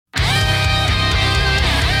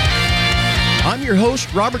I'm your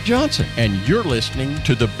host, Robert Johnson, and you're listening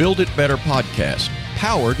to the Build It Better podcast,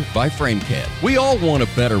 powered by FrameCAD. We all want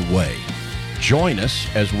a better way. Join us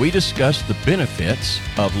as we discuss the benefits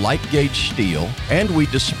of light gauge steel, and we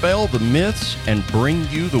dispel the myths and bring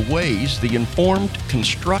you the ways the informed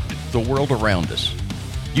construct the world around us.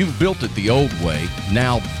 You've built it the old way,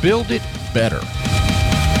 now build it better.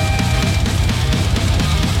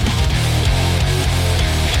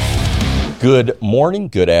 Good morning,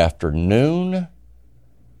 good afternoon,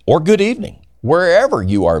 or good evening, wherever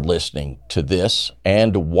you are listening to this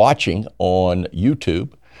and watching on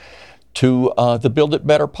YouTube to the Build It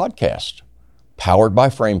Better podcast, powered by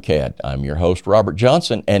FrameCAD. I'm your host, Robert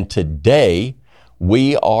Johnson, and today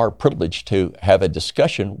we are privileged to have a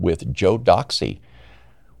discussion with Joe Doxey,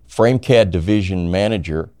 FrameCAD Division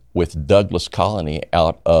Manager with Douglas Colony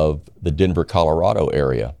out of the Denver, Colorado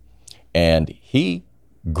area. And he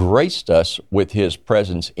graced us with his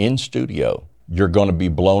presence in studio. You're going to be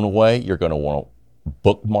blown away. You're going to want to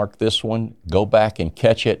bookmark this one, go back and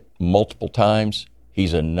catch it multiple times.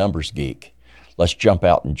 He's a numbers geek. Let's jump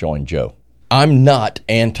out and join Joe. I'm not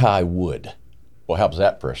anti-wood. Well, how's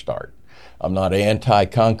that for a start? I'm not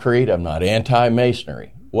anti-concrete. I'm not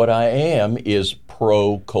anti-masonry. What I am is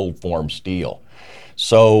pro-cold form steel.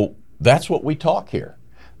 So that's what we talk here.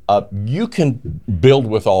 You can build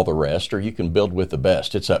with all the rest, or you can build with the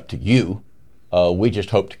best. It's up to you. We just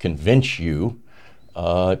hope to convince you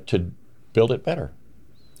to build it better.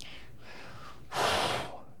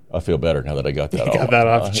 I feel better now that I got that off. Got that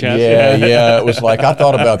off the chest. Yeah. It was like I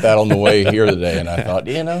thought about that on the way here today, and I thought,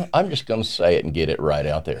 I'm just going to say it and get it right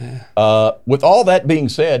out there. With all that being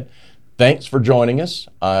said, thanks for joining us.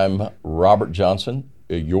 I'm Robert Johnson,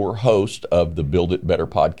 your host of the Build It Better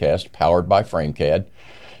podcast, powered by FrameCAD.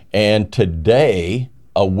 And today,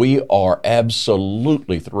 we are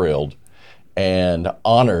absolutely thrilled and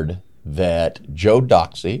honored that Joe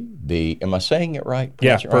Doxey, am I saying it right?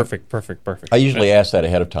 Yeah, perfect. I usually ask that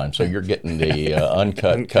ahead of time, so you're getting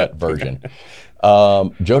the cut version.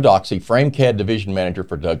 Joe Doxey, FrameCAD Division Manager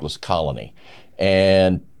for Douglas Colony.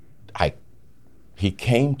 And he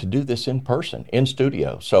came to do this in person, in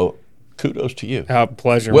studio. So kudos to you.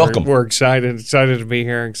 Pleasure. Welcome. We're excited to be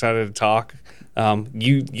here, excited to talk.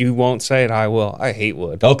 You won't say it, I will. I hate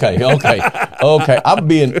wood. Okay. I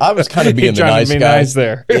was kind of being the nice guy. Nice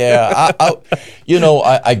there. Yeah.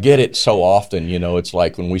 I get it so often. It's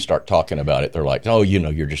like when we start talking about it, they're like, oh,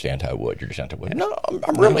 you're just anti-wood. You're just anti-wood. No,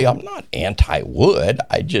 I'm not anti-wood.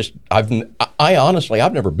 I honestly,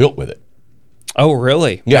 I've never built with it. Oh,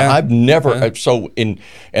 really? Yeah. I've never. And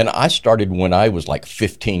I started when I was like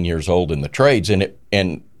 15 years old in the trades,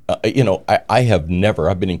 I have never,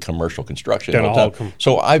 I've been in commercial construction all the time,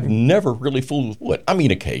 so I've never really fooled with wood. I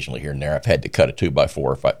mean, occasionally here and there, I've had to cut a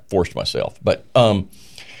 2x4 if I forced myself. But,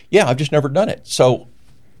 I've just never done it. So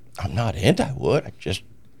I'm not anti-wood. I just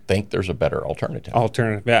think there's a better alternative.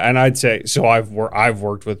 Yeah, and I'd say, so I've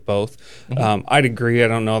worked with both. Mm-hmm. I'd agree. I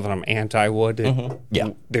don't know that I'm anti-wood. Yeah.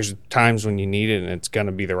 There's times when you need it, and it's going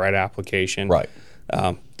to be the right application. Right.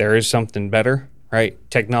 There is something better, right?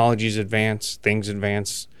 Technologies advance, things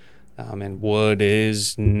advance. And wood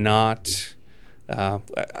is not. I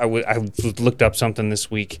looked up something this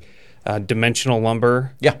week. Dimensional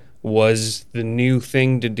lumber was the new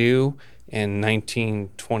thing to do, and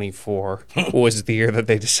 1924 was the year that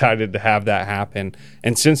they decided to have that happen.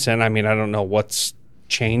 And since then, I don't know what's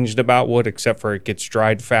changed about wood except for it gets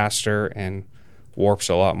dried faster and warps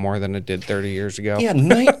a lot more than it did 30 years ago. Yeah,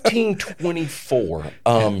 1924.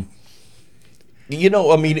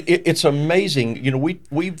 It's amazing.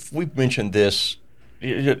 We've mentioned this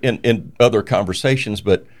in other conversations,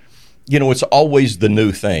 but it's always the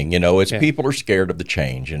new thing. People are scared of the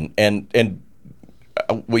change, and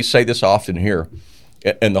we say this often here.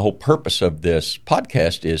 And the whole purpose of this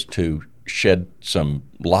podcast is to shed some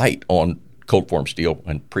light on cold form steel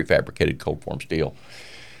and prefabricated cold form steel,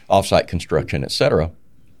 offsite construction, et cetera.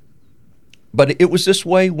 But it was this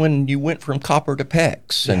way when you went from copper to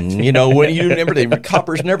PEX. And, when you remember,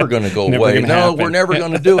 copper's never going to go away. No, we're never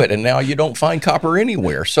going to do it. And now you don't find copper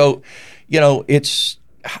anywhere. So,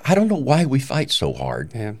 I don't know why we fight so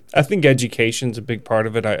hard. Yeah. I think education's a big part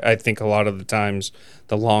of it. I think a lot of the times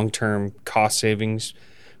the long-term cost savings,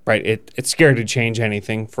 right, it's scared to change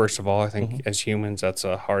anything, first of all. I think as humans, that's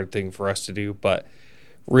a hard thing for us to do. But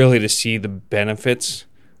really to see the benefits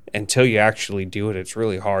until you actually do it, it's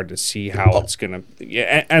really hard to see how it's going to.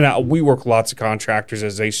 Yeah, and we work with lots of contractors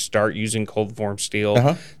as they start using cold form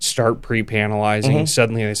steel, start pre-panelizing.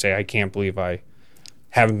 Suddenly they say, I can't believe I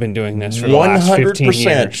haven't been doing this for the last 15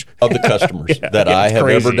 years. 100% of the customers that I have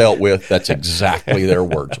ever dealt with, that's exactly their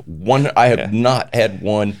words. I have not had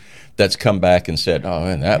one that's come back and said, "Oh,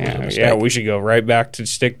 man, that was a mistake." Yeah, we should go right back to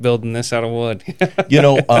stick building this out of wood.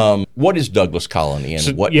 What is Douglas Colony,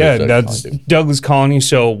 and what? Yeah, does that's Colony do? Douglas Colony.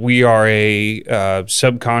 So we are a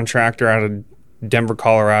subcontractor out of Denver,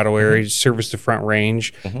 Colorado area, service the Front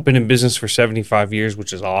Range. Been in business for 75 years,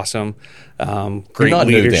 which is awesome. Great not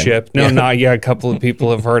new then. leadership. No, not yet. A couple of people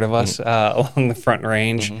have heard of us along the Front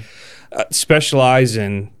Range. Specialize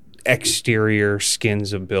in exterior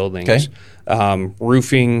skins of buildings,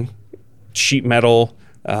 roofing, sheet metal,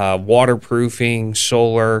 waterproofing,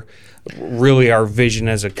 solar. Really, our vision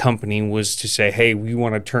as a company was to say, hey, we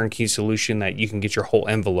want a turnkey solution that you can get your whole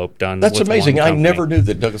envelope done. That's with amazing. one I company. never knew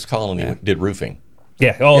that Douglas Colony did roofing.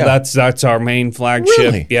 Yeah. That's our main flagship.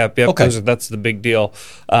 Really? Yep. Okay. That's the big deal.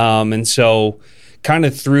 And so kind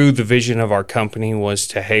of through the vision of our company was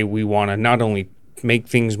to, hey, we want to not only make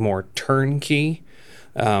things more turnkey,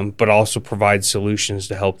 but also provide solutions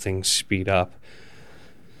to help things speed up.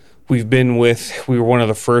 We were one of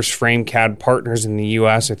the first frame CAD partners in the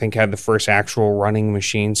U.S. I think had the first actual running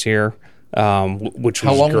machines here, which was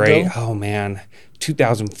How long great. ago? Oh, man.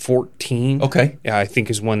 2014. Okay. Yeah, I think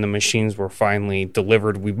is when the machines were finally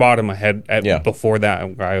delivered. We bought them ahead. Before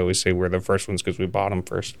that, I always say we're the first ones because we bought them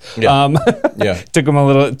first. Yeah. It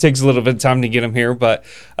takes a little bit of time to get them here, but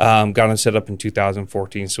got them set up in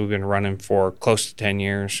 2014. So we've been running for close to 10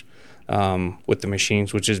 years with the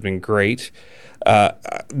machines, which has been great.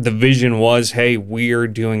 The vision was, hey, we are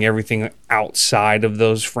doing everything outside of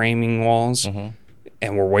those framing walls, and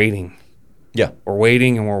we're waiting. Yeah. We're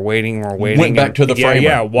waiting and we're waiting and we're waiting. Went back to the framer.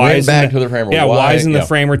 Yeah. Why isn't the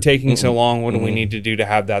framer taking so long? What do we need to do to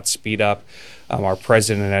have that speed up? Our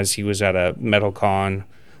president, as he was at a MetalCon,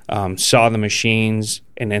 saw the machines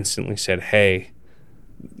and instantly said, hey,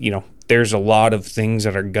 there's a lot of things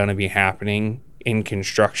that are going to be happening in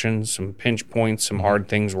construction, some pinch points, some hard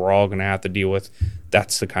things we're all going to have to deal with.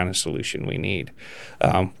 That's the kind of solution we need.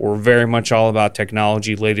 We're very much all about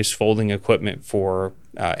technology, latest folding equipment for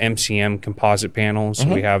MCM composite panels. So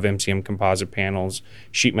we have MCM composite panels,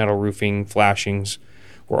 sheet metal roofing, flashings.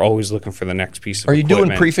 We're always looking for the next piece of equipment. Are you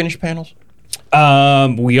doing pre-finished panels?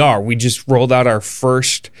 We are. We just rolled out our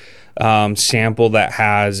first sample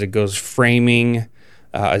that goes framing,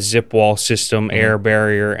 a zip wall system, air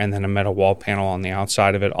barrier, and then a metal wall panel on the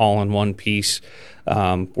outside of it, all in one piece.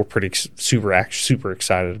 We're super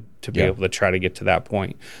excited to be able to try to get to that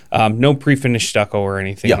point. No pre-finished stucco or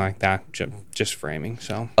anything like that, just framing.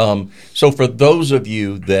 So, so for those of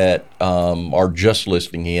you that are just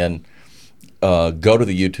listening in, go to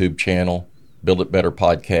the YouTube channel, Build It Better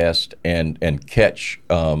Podcast, and catch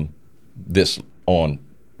this on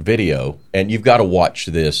video, and you've got to watch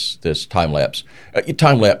this time lapse.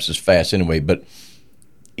 Time lapse is fast anyway, but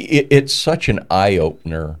it's such an eye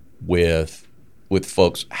opener with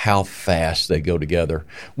folks how fast they go together.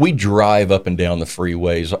 We drive up and down the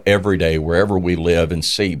freeways every day wherever we live and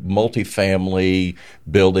see multifamily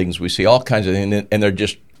buildings. We see all kinds of things, and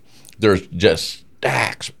there's just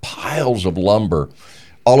stacks, piles of lumber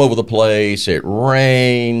all over the place. It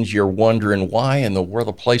rains. You're wondering why in the world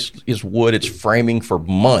the place is wood. It's framing for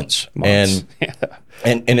months. And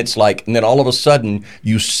it's like, and then all of a sudden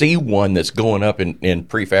you see one that's going up in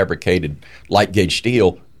prefabricated light gauge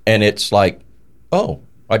steel, and it's like, oh,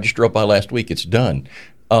 I just drove by last week. It's done.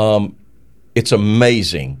 It's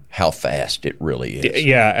amazing how fast it really is.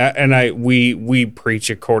 Yeah, and we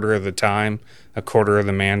preach a quarter of the time, a quarter of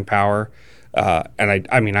the manpower. And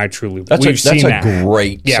I truly that's a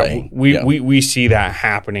great saying. We see that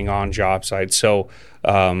happening on job sites. So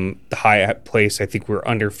the Hyatt place, I think we're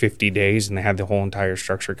under 50 days, and they had the whole entire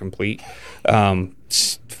structure complete.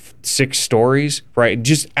 6 stories, right?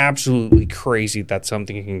 Just absolutely crazy that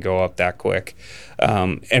something can go up that quick.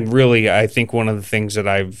 And really, I think one of the things that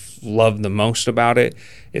I've loved the most about it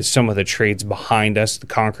is some of the trades behind us, the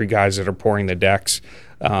concrete guys that are pouring the decks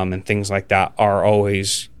and things like that are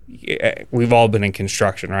always. We've all been in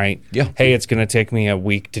construction, right? Yeah. Hey, it's going to take me a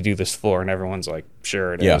week to do this floor, and everyone's like,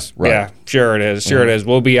 "Sure it is." Right. Yeah, sure it is. Sure it is.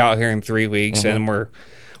 We'll be out here in 3 weeks, and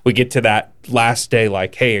we get to that last day,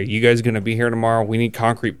 like, "Hey, are you guys going to be here tomorrow? We need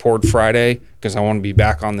concrete poured Friday because I want to be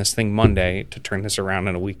back on this thing Monday to turn this around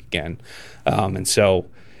in a week again." And so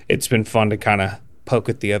it's been fun to kind of poke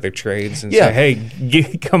at the other trades and say,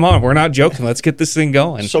 "Hey, come on, we're not joking. Let's get this thing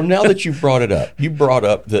going." So now that you brought it up,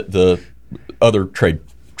 the other trade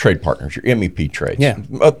partners, your MEP trades. Yeah.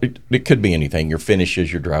 It could be anything, your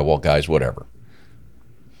finishes, your drywall guys, whatever.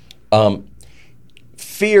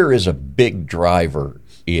 Fear is a big driver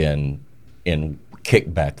in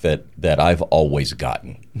kickback that I've always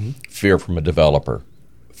gotten. Fear from a developer,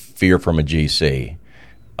 fear from a GC,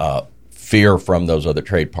 fear from those other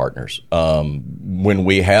trade partners. When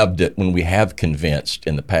we have convinced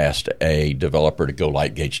in the past a developer to go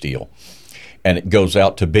light gauge steel, and it goes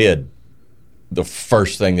out to bid, the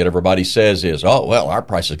first thing that everybody says is, "Oh, well, our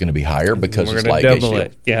price is going to be higher because it's light gauge steel."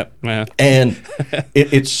 It. Yep. Yeah. And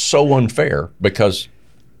it's so unfair because,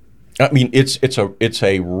 I mean, it's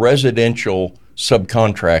a residential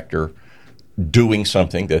subcontractor doing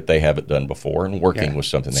something that they haven't done before and working with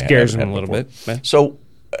something they scares haven't them a little bit. So,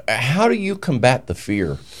 how do you combat the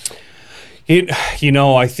fear?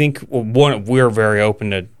 I think we're very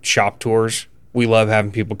open to shop tours. We love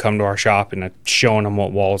having people come to our shop and showing them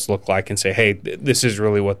what walls look like and say, hey, this is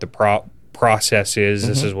really what the process is.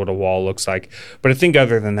 This is what a wall looks like. But I think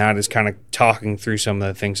other than that is kind of talking through some of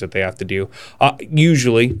the things that they have to do.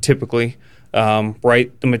 Typically,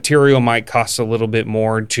 right, the material might cost a little bit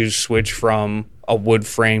more to switch from a wood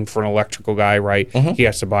frame for an electrical guy, right? He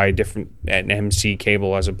has to buy an MC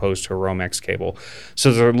cable as opposed to a Romex cable.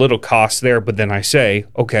 So there's a little cost there. But then I say,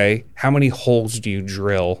 okay, how many holes do you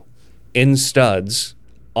drill in studs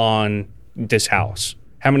on this house?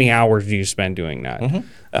 How many hours do you spend doing that?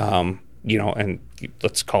 And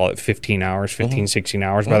let's call it 15 hours, 16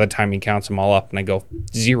 hours. By the time he counts them all up, and I go,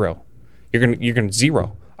 zero. You're gonna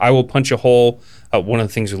zero. I will punch a hole. One of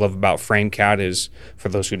the things we love about FrameCAD is, for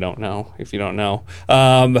those who don't know, if you don't know,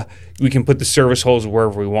 we can put the service holes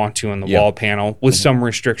wherever we want to on the wall panel with some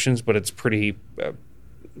restrictions, but it's pretty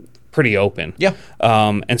open. Yeah.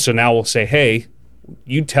 And so now we'll say, hey,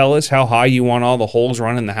 you tell us how high you want all the holes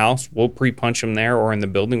run in the house. We'll pre-punch them there, or in the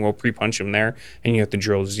building, we'll pre-punch them there, and you have to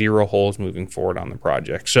drill zero holes moving forward on the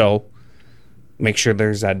project. So make sure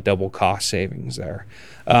there's that double cost savings there.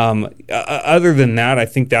 Other than that, I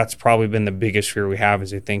think that's probably been the biggest fear we have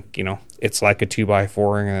is I think, it's like a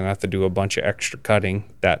 2x4 and then have to do a bunch of extra cutting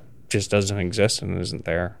that just doesn't exist and isn't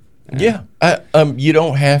there. Yeah. You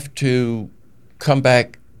don't have to come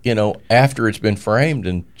back, after it's been framed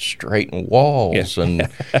and straighten walls and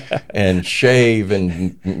and shave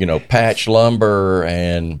and, patch lumber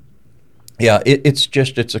and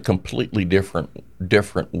it's a completely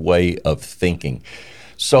different way of thinking.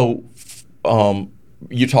 So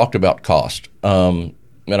you talked about cost, and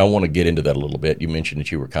I want to get into that a little bit. You mentioned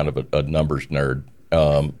that you were kind of a numbers nerd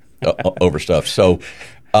over stuff. So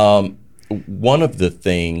one of the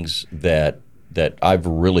things that I've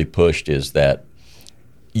really pushed is that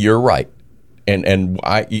you're right. And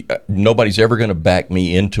nobody's ever going to back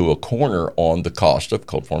me into a corner on the cost of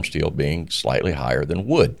cold form steel being slightly higher than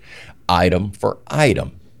wood, item for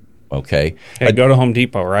item. Okay. Hey, go to Home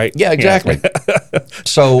Depot, right? Yeah, exactly.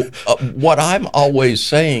 So what I'm always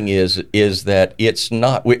saying is that it's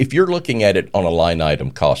not, if you're looking at it on a line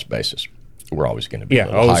item cost basis, we're always going to be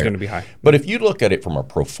always going to be high. But if you look at it from a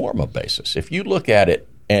pro forma basis, if you look at it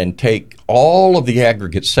and take all of the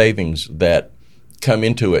aggregate savings that come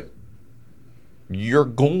into it, you're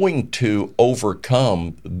going to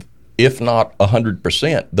overcome, if not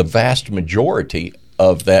 100%, the vast majority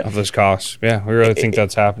of those costs. Yeah, we really think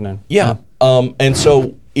that's happening. Yeah, and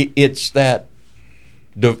so it's that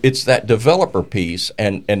developer piece,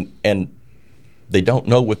 and they don't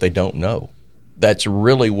know what they don't know. That's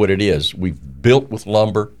really what it is. We've built with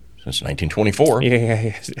lumber since 1924.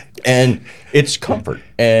 Yeah. And it's comfort.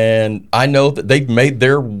 And I know that they've made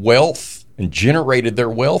their wealth and generated their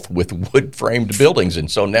wealth with wood-framed buildings. And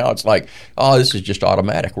so now it's like, oh, this is just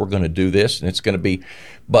automatic. We're going to do this, and it's going to be.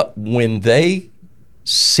 But when they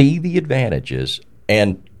see the advantages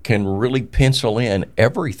and can really pencil in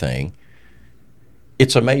everything,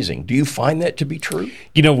 it's amazing. Do you find that to be true?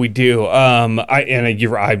 We do. I'm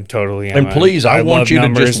totally. And please, I want you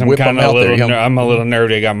to just whip them out there. I'm a little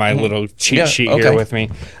nerdy. I got my little cheat sheet here with me.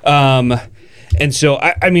 And so,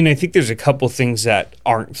 I think there's a couple things that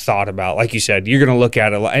aren't thought about. Like you said, you're going to look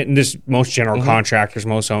at it, and this most general contractors,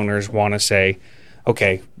 most owners want to say,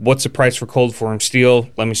 okay, what's the price for cold form steel?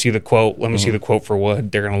 Let me see the quote. Let me see the quote for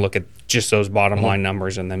wood. They're going to look at just those bottom line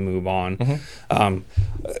numbers and then move on.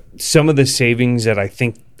 Some of the savings that I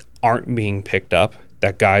think aren't being picked up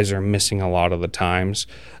that guys are missing a lot of the times,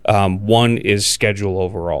 one is schedule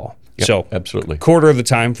overall. Yep, so absolutely, quarter of the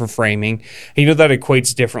time for framing. And that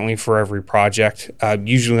equates differently for every project.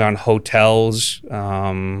 Usually on hotels,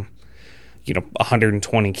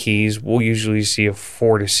 120 keys, we'll usually see a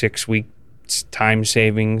 4 to 6 week time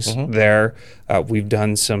savings there. We've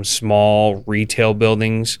done some small retail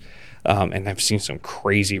buildings, and I've seen some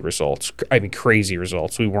crazy results. Crazy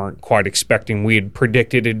results. We weren't quite expecting. We had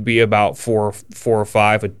predicted it'd be about four or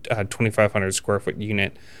five, a 2,500 square foot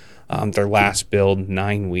unit. Their last build,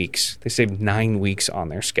 9 weeks. They saved 9 weeks on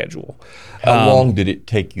their schedule. How long did it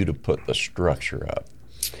take you to put the structure up?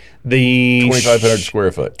 The 2,500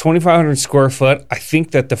 square foot. 2,500 square foot. I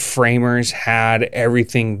think that the framers had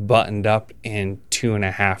everything buttoned up in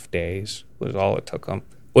 2.5 days was all it took them.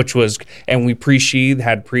 Which was, and we pre-sheathed,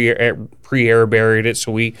 had pre-air buried it,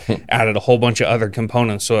 so we added a whole bunch of other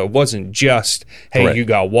components. So it wasn't just, hey, Correct. you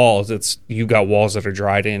got walls. It's you got walls that are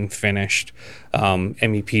dried in, finished.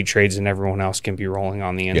 MEP trades and everyone else can be rolling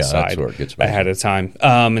on the inside that's where it gets ahead of time.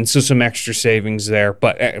 And so some extra savings there,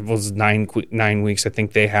 but it was 9 weeks. I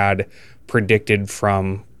think they had predicted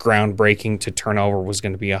from groundbreaking to turnover was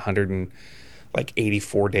going to be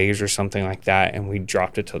 184 days or something like that, and we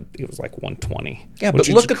dropped it to it was like 120. Yeah, but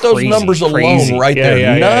look at those numbers alone right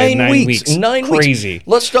there. 9 weeks. 9 weeks. Crazy.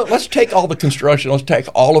 Let's take all the construction. Let's take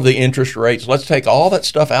all of the interest rates. Let's take all that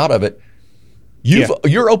stuff out of it.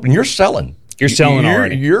 You're open. You're selling. You're selling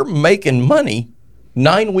already. You're making money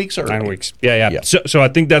 9 weeks early. 9 weeks. Yeah. So I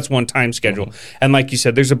think that's one time schedule. Mm-hmm. And like you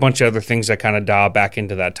said, there's a bunch of other things that kind of dial back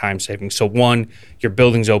into that time saving. So one, your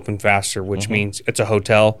building's open faster, which means it's a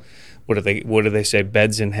hotel. What do they say?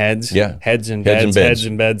 Beds and heads? Yeah. Heads and beds.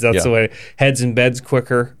 That's the way. Heads and beds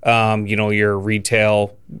quicker. You're a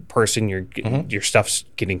retail person. Your stuff's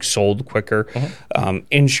getting sold quicker.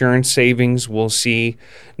 Insurance savings we'll see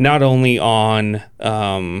not only on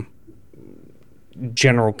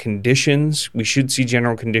general conditions. We should see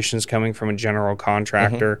general conditions coming from a general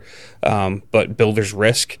contractor, but builder's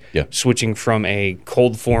risk, switching from a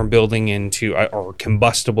cold form building into or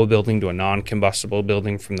combustible building to a non-combustible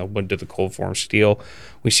building, from the wood to the cold form steel.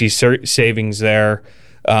 We see savings there.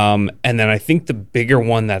 And then I think the bigger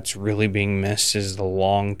one that's really being missed is the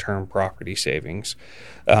long-term property savings.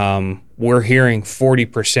 We're hearing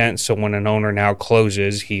 40%. So when an owner now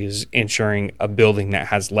closes, he's insuring a building that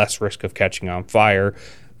has less risk of catching on fire.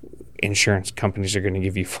 Insurance companies are going to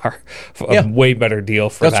give you a way better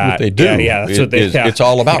deal for that. That's what they do. That's what they do. It's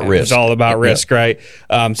all about risk. It's all about risk, right?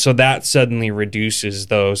 So that suddenly reduces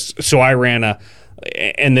those. So I ran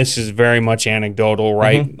and this is very much anecdotal,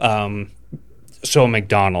 right? So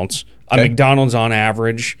McDonald's on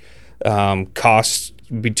average costs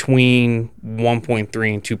between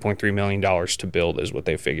 $1.3 and $2.3 million to build is what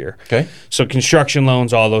they figure. Okay. So construction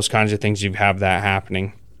loans, all those kinds of things, you have that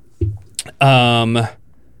happening.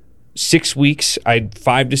 6 weeks,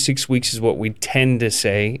 5 to 6 weeks is what we tend to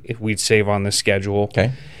say if we'd save on the schedule.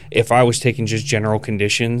 Okay. If I was taking just general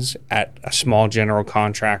conditions at a small general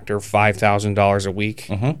contractor, $5,000 a week,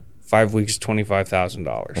 5 weeks,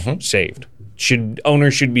 $25,000 saved.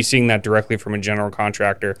 Owners should be seeing that directly from a general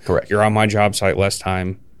contractor. Correct. You're on my job site less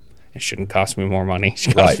time. It shouldn't cost me more money. It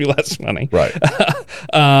should cost me less money. Right.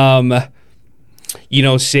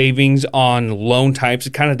 Savings on loan types,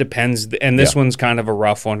 it kind of depends. And this one's kind of a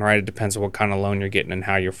rough one, right? It depends on what kind of loan you're getting and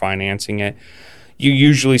how you're financing it. You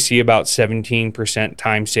usually see about 17%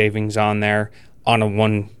 time savings on there on a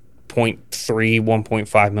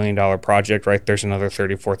 $1.5 million project, right? There's another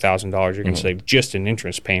 $34,000 you're going to save just in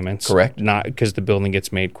interest payments. Correct. Not because the building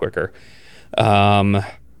gets made quicker.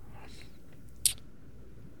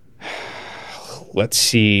 Let's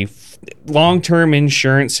see. Long-term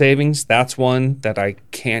insurance savings, that's one that I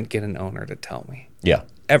can't get an owner to tell me. Yeah.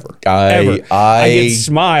 Ever. I get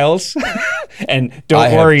smiles, and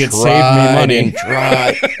don't worry, it saved me money.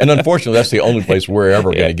 And unfortunately, that's the only place we're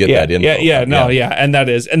ever going to get that info. And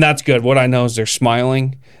that's good. What I know is they're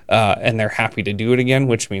smiling, and they're happy to do it again,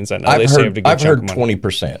 which means I know they saved a good chunk of money. I've heard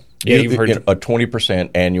 20%. Yeah, you've heard a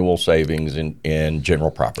 20% annual savings in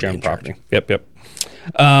general property insurance. Yep.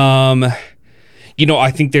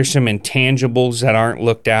 I think there's some intangibles that aren't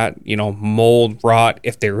looked at, mold, rot.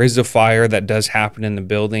 If there is a fire that does happen in the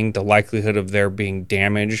building, the likelihood of there being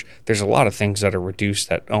damage, there's a lot of things that are reduced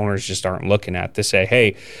that owners just aren't looking at to say,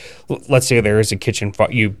 hey, let's say there is a kitchen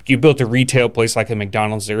fire. You built a retail place like a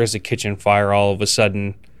McDonald's, there is a kitchen fire, all of a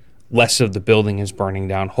sudden less of the building is burning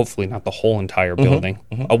down, hopefully not the whole entire building.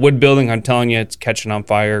 A wood building, I'm telling you, it's catching on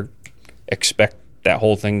fire. Expect that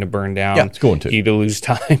whole thing to burn down. Yeah, it's going to. You to lose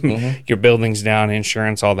time. Your building's down,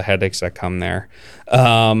 insurance, all the headaches that come there.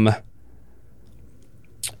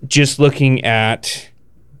 Just looking at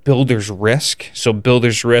builder's risk. So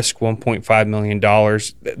builder's risk, $1.5 million.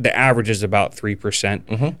 The average is about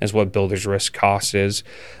 3% is what builder's risk cost is.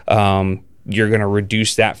 You're going to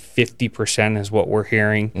reduce that 50% is what we're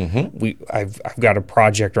hearing. I've got a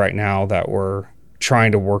project right now that we're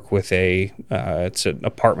trying to work with it's an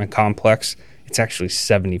apartment complex. It's actually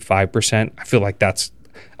 75%. I feel like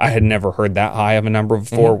I had never heard that high of a number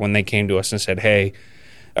before when they came to us and said, hey,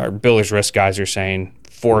 our builder's risk guys are saying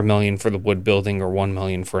 $4 million for the wood building or $1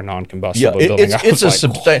 million for a non-combustible building. It's a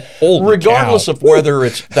substantial, regardless of whether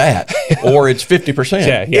it's that or it's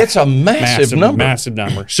 50%. It's a massive number. Massive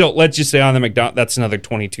number. So let's just say on the McDonald's, that's another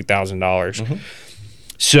 $22,000.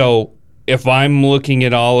 So if I'm looking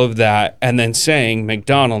at all of that and then saying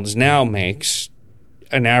McDonald's now makes,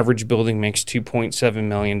 an average building makes $2.7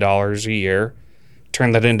 million a year,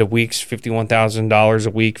 turn that into weeks, $51,000 a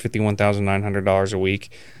week, $51,900 a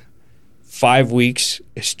week. 5 weeks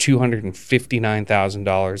is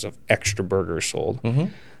 $259,000 of extra burgers sold.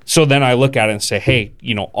 So then I look at it and say, hey,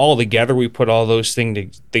 all together, we put all those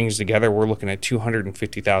things together, we're looking at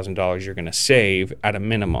 $250,000 you're going to save at a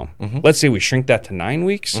minimum. Let's say we shrink that to 9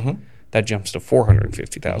 weeks. That jumps to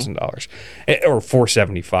 $450,000, or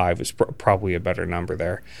 $475 is probably a better number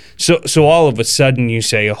there. So all of a sudden you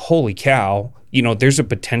say, holy cow, there's a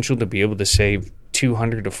potential to be able to save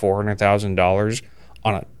 $200,000 to $400,000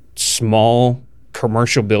 on a small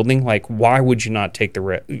commercial building. Like, why would you not take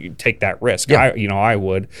that risk? Yeah. I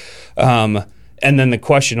would. And then the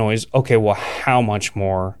question always, okay, well, how much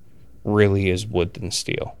more really is wood than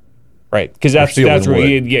steel? Right, because that's where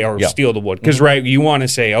steal the wood. Because right, you want to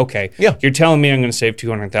say, okay, you're telling me I'm going to save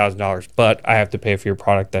 $200,000, but I have to pay for your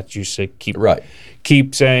product that you say keep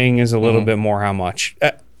saying is a little bit more. How much?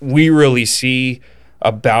 We really see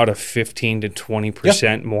about a 15 to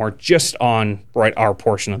 20% more just on our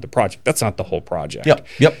portion of the project. That's not the whole project.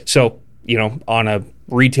 So on a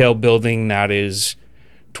retail building that is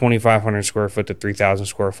 2,500 square foot to 3,000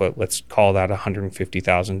 square foot, let's call that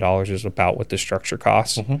 $150,000 is about what the structure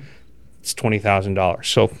costs. It's $20,000.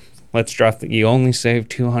 So let's drop you only save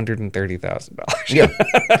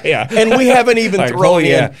 $230,000. And we haven't even thrown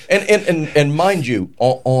in. And mind you,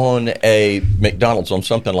 on a McDonald's, on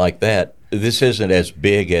something like that, this isn't as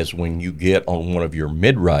big as when you get on one of your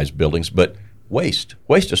mid-rise buildings, but waste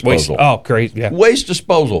disposal. Oh, great! Yeah, waste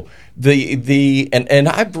disposal. And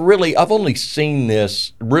I've only seen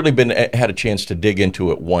this, had a chance to dig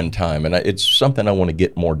into it one time, and it's something I want to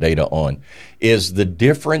get more data on. Is the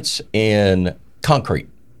difference in concrete?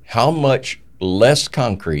 How much less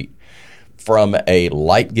concrete from a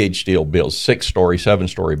light gauge steel build, 6-story,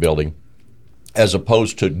 7-story building, as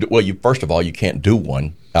opposed to first of all, you can't do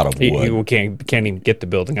one out of wood. You can't even get the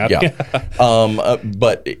building up.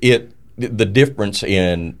 But the difference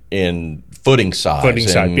in footing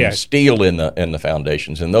size and steel in the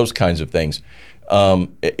foundations and those kinds of things,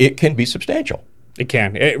 it can be substantial. It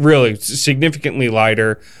can. It really significantly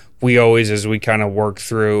lighter. We always, as we kind of work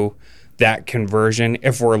through that conversion,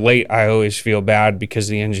 if we're late, I always feel bad because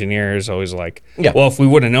the engineer is always like, well, if we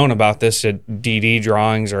would have known about this at DD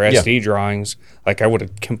drawings or SD drawings, like I would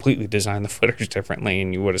have completely designed the footers differently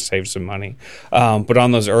and you would have saved some money. But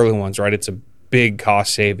on those early ones, right, it's a big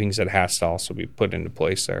cost savings that has to also be put into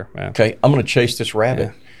place there. Man. Okay, I'm going to chase this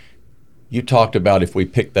rabbit. You talked about if we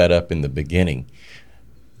picked that up in the beginning.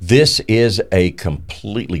 This is a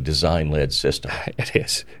completely design-led system. It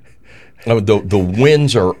is. The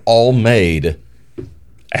wins are all made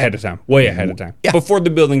ahead of time, way ahead of time, before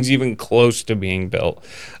the building's even close to being built,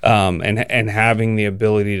 and having the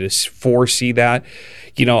ability to foresee that.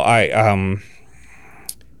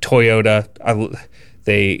 Toyota,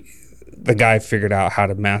 the guy figured out how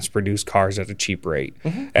to mass produce cars at a cheap rate.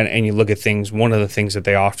 And you look at things, one of the things that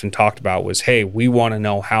they often talked about was, hey, we want to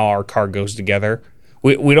know how our car goes together.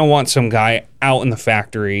 We don't want some guy out in the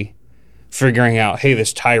factory figuring out, hey,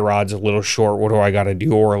 this tie rod's a little short, what do I got to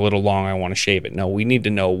do? Or a little long, I want to shave it. No, we need to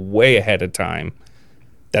know way ahead of time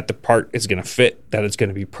that the part is going to fit, that it's going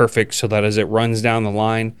to be perfect, so that as it runs down the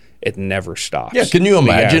line, it never stops. Yeah, can you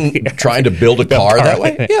imagine trying to build a car that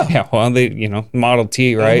way? Yeah, well, Model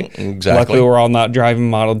T, right? Exactly. Luckily, we're all not driving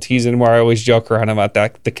Model Ts anymore. I always joke around about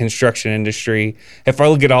that, the construction industry. If I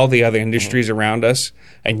look at all the other industries around us,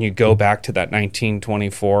 and you go back to that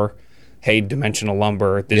 1924, hey, dimensional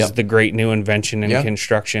lumber, this is the great new invention in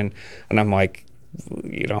construction, and I'm like,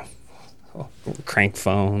 crank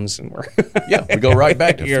phones, and we go right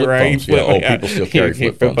back to flip phones. People still carry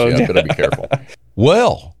flip phones. Better be careful.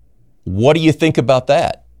 Well, what do you think about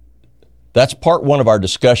that? That's part one of our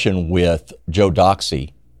discussion with Joe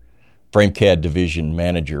Doxey, FrameCAD Division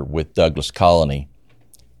Manager with Douglas Colony.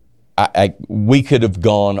 We could have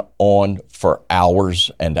gone on for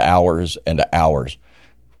hours and hours and hours.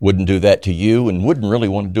 Wouldn't do that to you and wouldn't really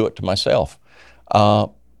want to do it to myself.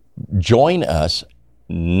 Join us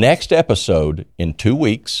next episode in 2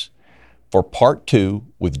 weeks for part 2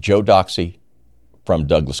 with Joe Doxey from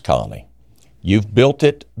Douglas Colony. You've built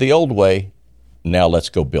it the old way. Now let's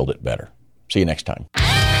go build it better. See you next time.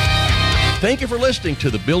 Thank you for listening to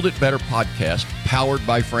the Build It Better podcast powered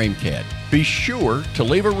by FrameCAD. Be sure to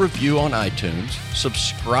leave a review on iTunes,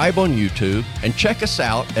 subscribe on YouTube, and check us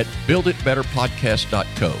out at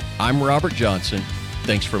builditbetterpodcast.co. I'm Robert Johnson.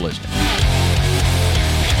 Thanks for listening.